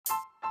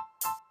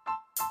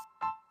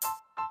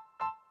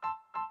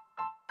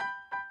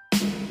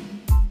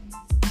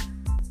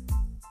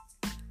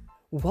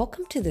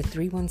Welcome to the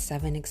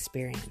 317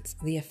 Experience,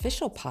 the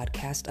official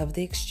podcast of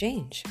The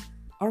Exchange.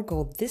 Our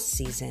goal this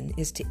season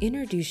is to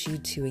introduce you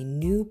to a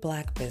new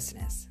Black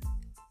business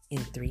in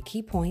 3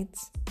 key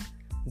points,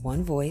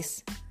 1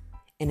 voice,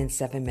 and in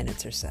 7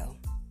 minutes or so.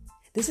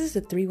 This is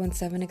the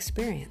 317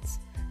 Experience,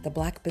 the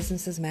Black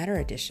Businesses Matter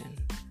edition.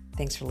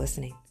 Thanks for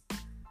listening.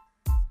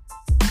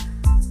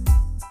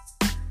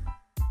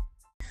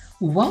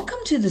 Welcome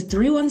to the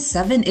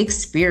 317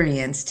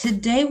 Experience.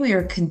 Today we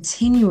are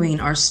continuing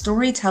our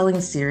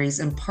storytelling series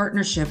in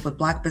partnership with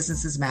Black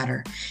Businesses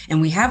Matter. And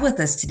we have with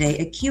us today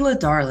Akilah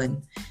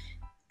Darden.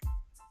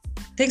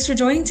 Thanks for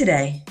joining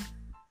today.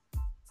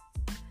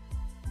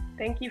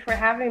 Thank you for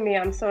having me.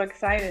 I'm so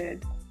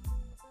excited.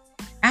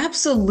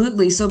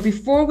 Absolutely. So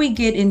before we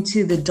get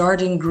into the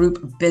Darden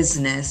Group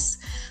business,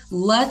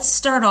 let's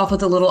start off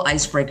with a little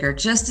icebreaker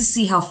just to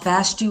see how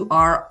fast you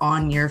are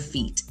on your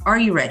feet. Are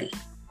you ready?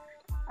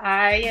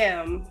 I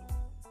am.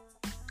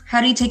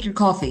 How do you take your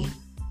coffee?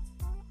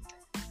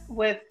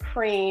 With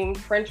cream,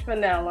 French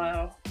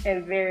vanilla,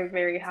 and very,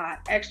 very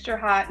hot. Extra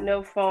hot,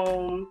 no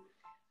foam.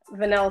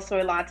 Vanilla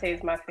soy latte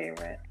is my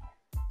favorite.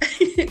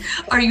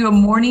 Are you a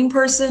morning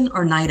person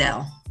or night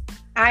owl?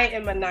 I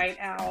am a night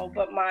owl,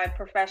 but my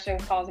profession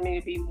calls me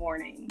to be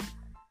morning.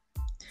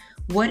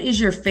 What is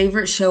your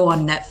favorite show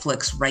on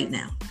Netflix right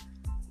now?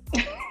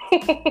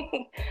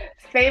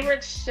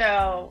 Favorite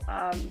show,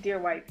 Dear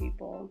White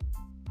People.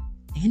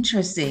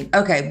 Interesting.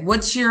 Okay,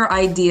 what's your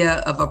idea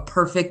of a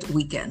perfect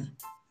weekend?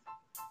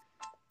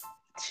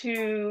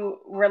 To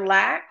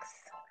relax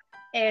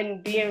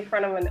and be in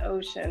front of an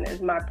ocean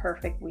is my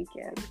perfect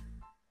weekend.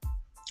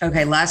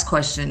 Okay, last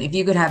question. If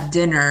you could have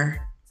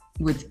dinner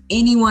with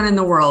anyone in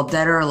the world,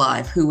 dead or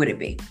alive, who would it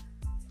be?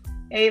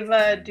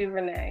 Ava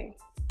DuVernay.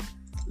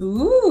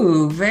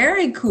 Ooh,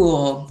 very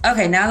cool.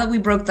 Okay, now that we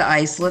broke the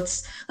ice,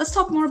 let's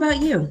talk more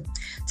about you.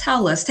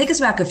 Tell us, take us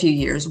back a few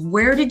years.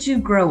 Where did you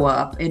grow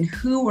up and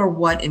who or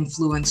what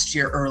influenced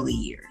your early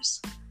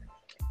years?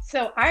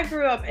 So I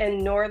grew up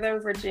in Northern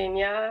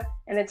Virginia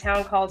in a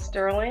town called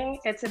Sterling.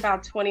 It's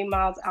about 20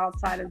 miles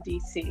outside of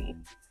DC.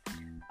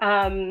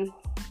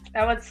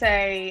 I would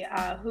say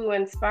who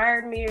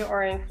inspired me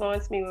or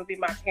influenced me would be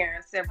my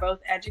parents. They're both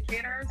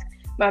educators.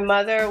 My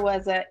mother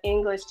was an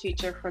English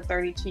teacher for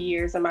 32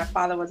 years and my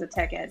father was a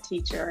tech ed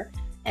teacher.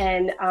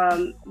 And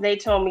they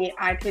told me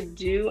I could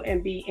do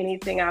and be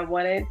anything I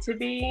wanted to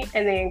be.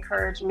 And they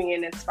encouraged me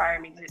and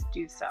inspired me to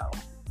do so.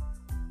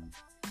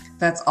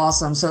 That's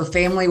awesome. So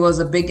family was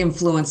a big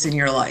influence in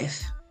your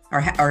life,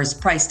 or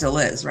probably still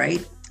is,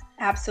 right?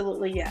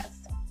 Absolutely,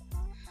 yes.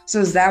 So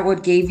is that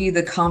what gave you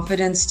the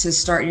confidence to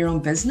start your own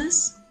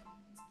business?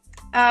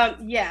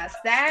 Yes,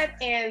 that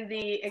and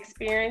the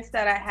experience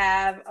that I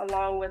have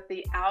along with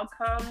the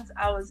outcomes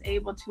I was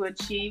able to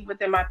achieve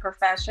within my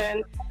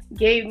profession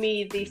gave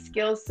me the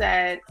skill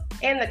set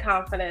and the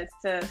confidence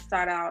to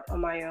start out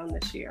on my own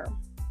this year.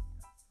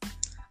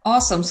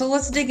 Awesome. So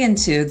let's dig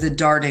into the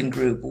Darden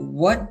Group.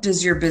 What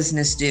does your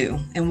business do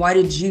and why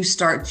did you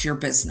start your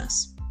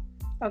business?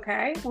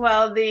 Okay,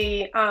 well,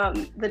 the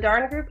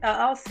Darden Group,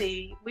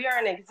 LLC, we are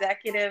an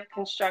executive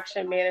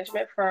construction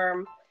management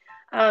firm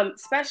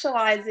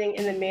specializing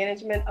in the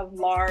management of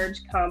large,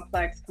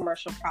 complex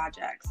commercial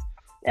projects.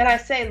 And I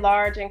say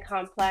large and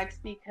complex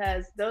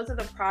because those are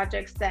the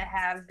projects that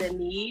have the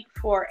need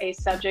for a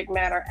subject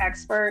matter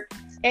expert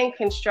in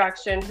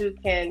construction who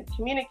can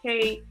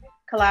communicate,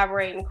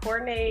 collaborate, and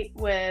coordinate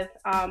with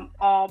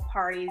all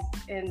parties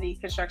in the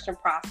construction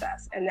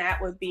process. And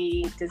that would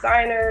be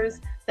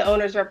designers, the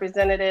owner's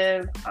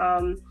representative,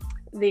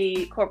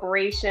 the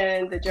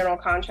corporation, the general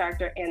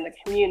contractor, and the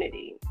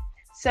community.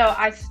 So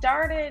I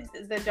started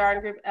the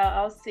Darden Group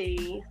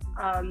LLC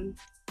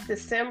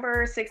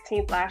December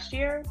 16th last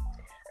year.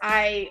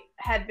 I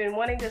had been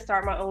wanting to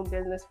start my own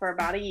business for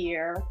about a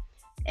year.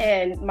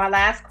 And my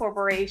last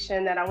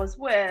corporation that I was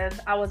with,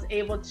 I was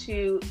able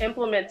to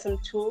implement some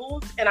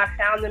tools and I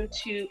found them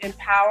to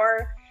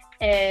empower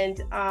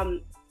and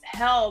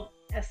help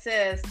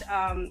assist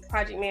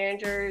project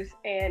managers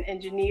and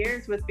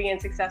engineers with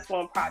being successful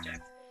in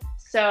projects.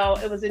 So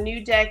it was a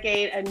new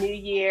decade, a new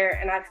year,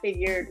 and I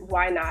figured,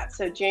 why not?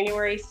 So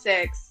January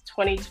 6th,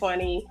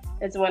 2020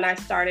 is when I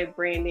started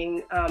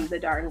branding the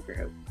Darden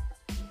Group.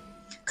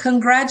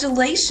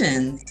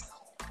 Congratulations.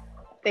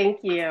 Thank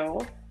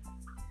you.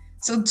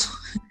 So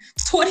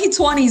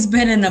 2020 has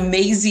been an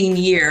amazing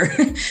year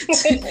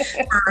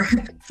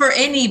for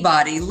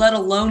anybody, let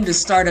alone to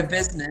start a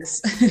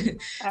business.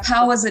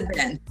 How has it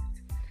been?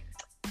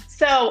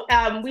 So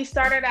we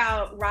started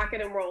out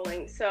rocking and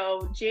rolling.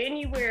 So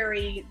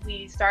January,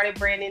 we started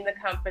branding the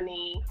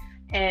company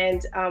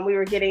and we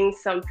were getting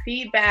some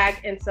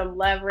feedback and some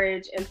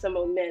leverage and some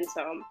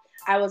momentum.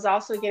 I was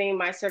also getting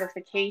my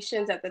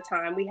certifications at the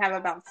time. We have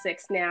about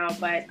 6 now,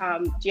 but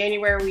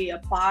January we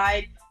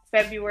applied.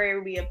 February,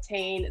 we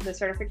obtained the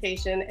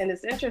certification. And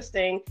it's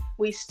interesting,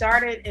 we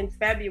started in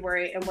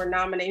February and were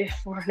nominated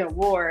for an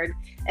award.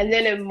 And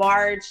then in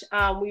March,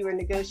 we were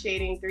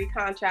negotiating 3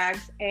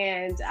 contracts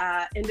and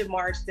end of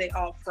March, they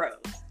all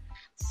froze.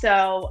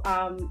 So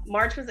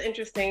March was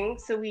interesting.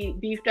 So we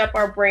beefed up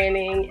our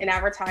branding and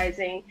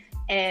advertising,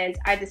 and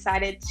I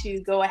decided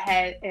to go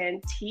ahead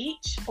and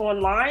teach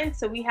online.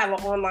 So we have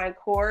an online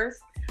course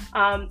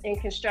in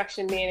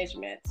construction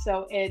management.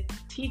 So it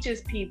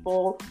teaches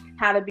people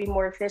how to be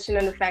more efficient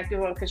and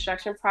effective on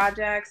construction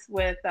projects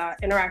with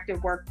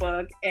interactive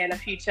workbook and a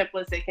few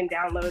templates they can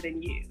download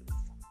and use.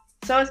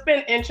 So it's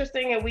been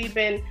interesting, and we've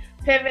been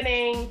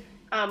pivoting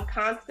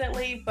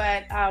constantly,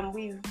 but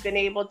we've been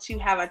able to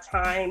have a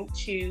time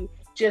to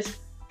just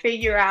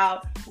figure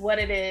out what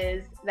it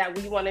is that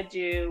we want to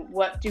do,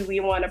 what do we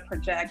want to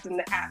project in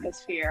the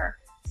atmosphere.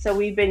 So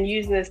we've been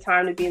using this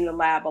time to be in the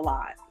lab a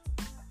lot.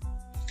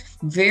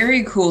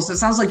 Very cool. So it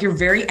sounds like you're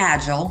very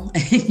agile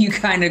and you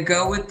kind of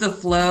go with the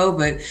flow,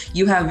 but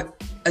you have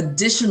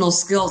additional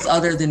skills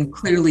other than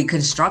clearly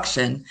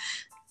construction.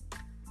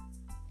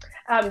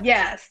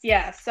 Yes.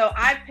 So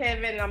I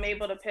pivot, and I'm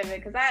able to pivot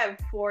because I have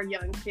 4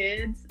 young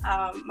kids.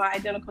 My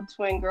identical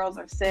twin girls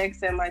are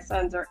 6 and my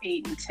sons are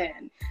 8 and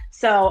 10.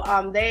 So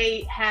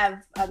they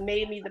have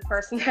made me the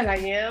person that I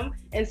am,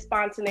 and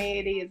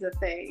spontaneity is a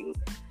thing.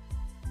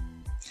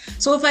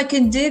 So if I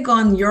can dig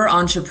on your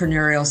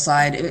entrepreneurial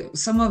side,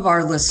 some of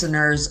our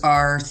listeners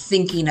are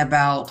thinking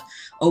about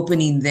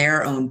opening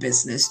their own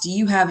business. Do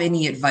you have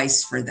any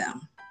advice for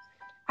them?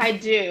 I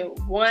do.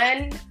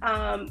 One,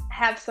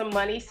 have some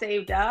money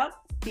saved up,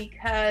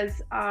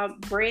 because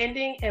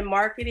branding and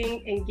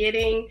marketing and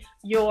getting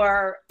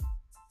your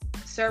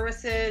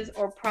services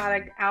or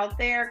product out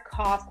there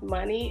cost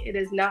money. It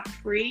is not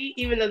free,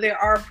 even though there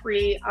are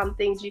free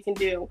things you can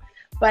do.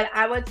 But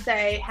I would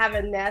say have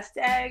a nest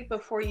egg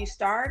before you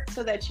start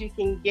so that you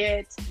can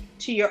get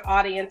to your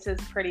audiences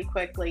pretty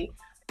quickly.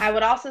 I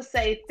would also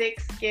say thick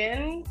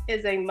skin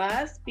is a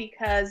must,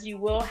 because you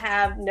will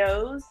have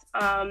no's,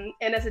 and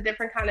it's a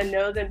different kind of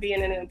no than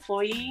being an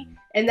employee,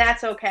 and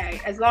that's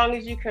okay. As long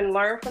as you can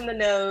learn from the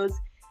no's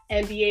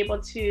and be able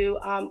to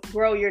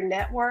grow your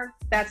network,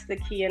 that's the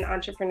key in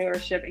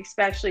entrepreneurship,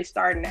 especially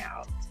starting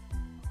out.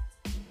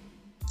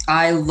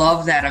 I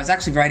love that. I was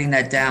actually writing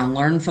that down.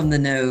 Learn from the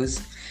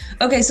no's.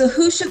 Okay, so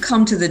who should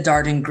come to the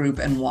Darden Group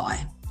and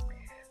why?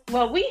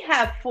 Well, we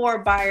have 4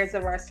 buyers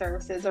of our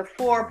services, or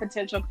 4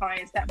 potential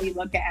clients that we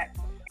look at.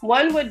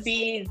 One would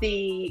be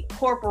the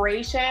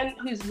corporation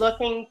who's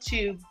looking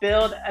to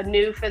build a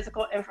new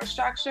physical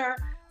infrastructure,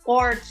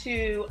 or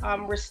to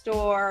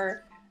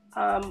restore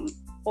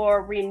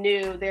or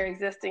renew their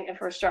existing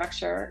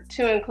infrastructure,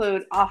 to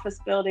include office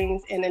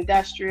buildings and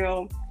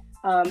industrial,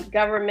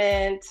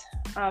 government,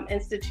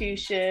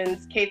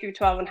 institutions, K through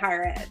 12 and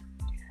higher ed.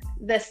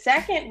 The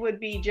second would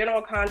be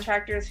general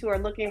contractors who are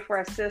looking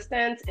for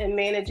assistance in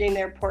managing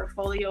their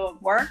portfolio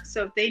of work.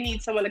 So if they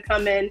need someone to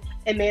come in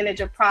and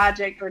manage a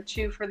project or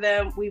 2 for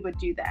them, we would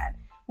do that.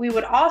 We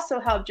would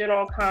also help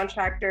general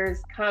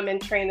contractors come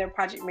and train their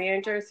project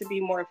managers to be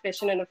more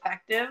efficient and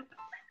effective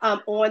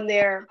on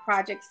their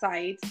project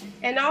sites.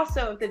 And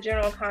also, if the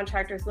general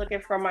contractor is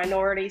looking for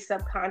minority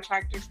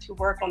subcontractors to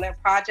work on their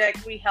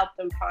project, we help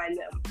them find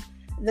them.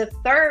 The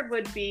third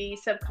would be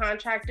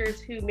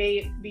subcontractors who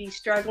may be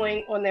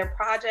struggling on their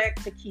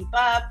project to keep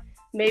up.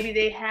 Maybe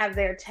they have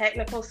their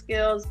technical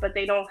skills, but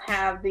they don't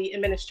have the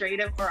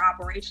administrative or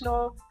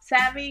operational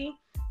savvy.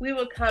 We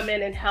would come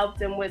in and help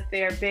them with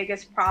their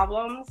biggest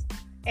problems,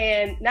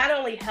 and not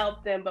only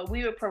help them, but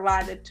we would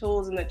provide the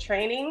tools and the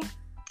training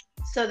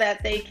so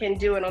that they can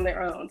do it on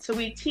their own. So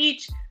we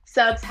teach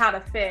subs how to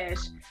fish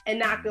and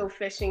not go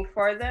fishing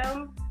for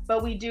them,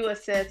 but we do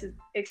assist,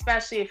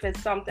 especially if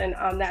it's something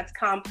that's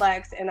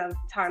complex in a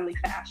timely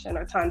fashion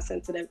or time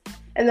sensitive.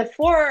 And the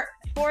fourth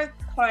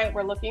client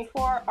we're looking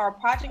for are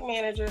project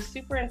managers,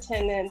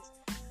 superintendents,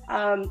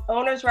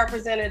 owners,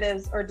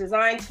 representatives, or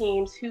design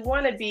teams who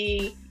want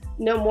to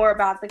know more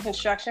about the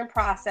construction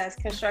process,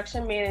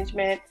 construction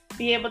management,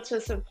 be able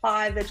to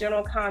supply the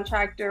general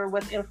contractor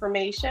with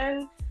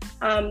information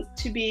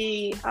to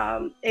be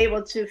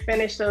able to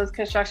finish those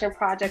construction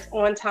projects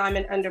on time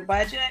and under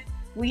budget.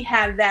 We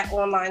have that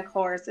online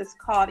course. It's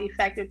called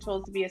Effective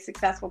Tools to be a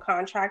Successful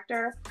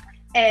Contractor.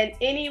 And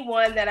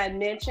anyone that I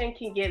mentioned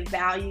can get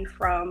value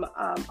from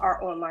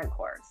our online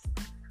course.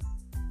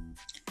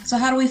 So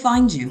how do we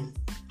find you?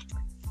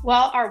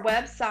 Well, our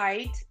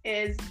website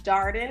is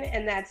Darden,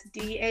 and that's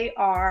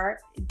DARDEN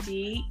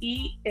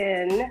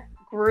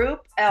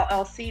Group,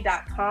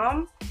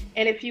 LLC.com.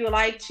 And if you would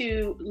like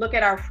to look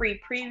at our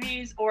free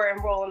previews or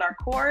enroll in our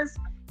course,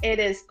 it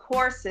is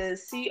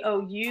courses,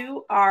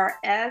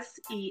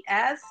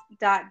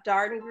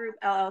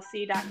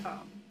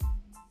 courses.dardengroup.llc.com.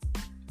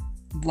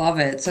 Love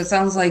it. So it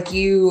sounds like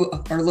you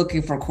are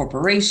looking for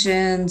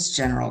corporations,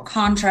 general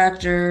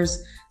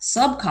contractors,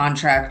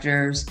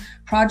 subcontractors,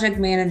 project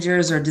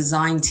managers, or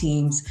design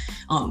teams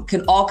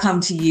can all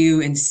come to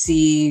you and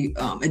see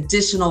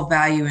additional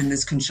value in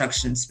this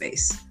construction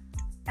space.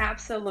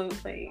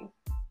 Absolutely.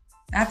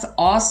 That's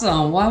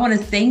awesome. Well, I want to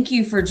thank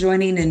you for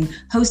joining and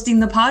hosting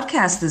the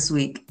podcast this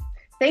week.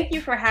 Thank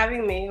you for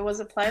having me. It was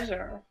a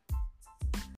pleasure.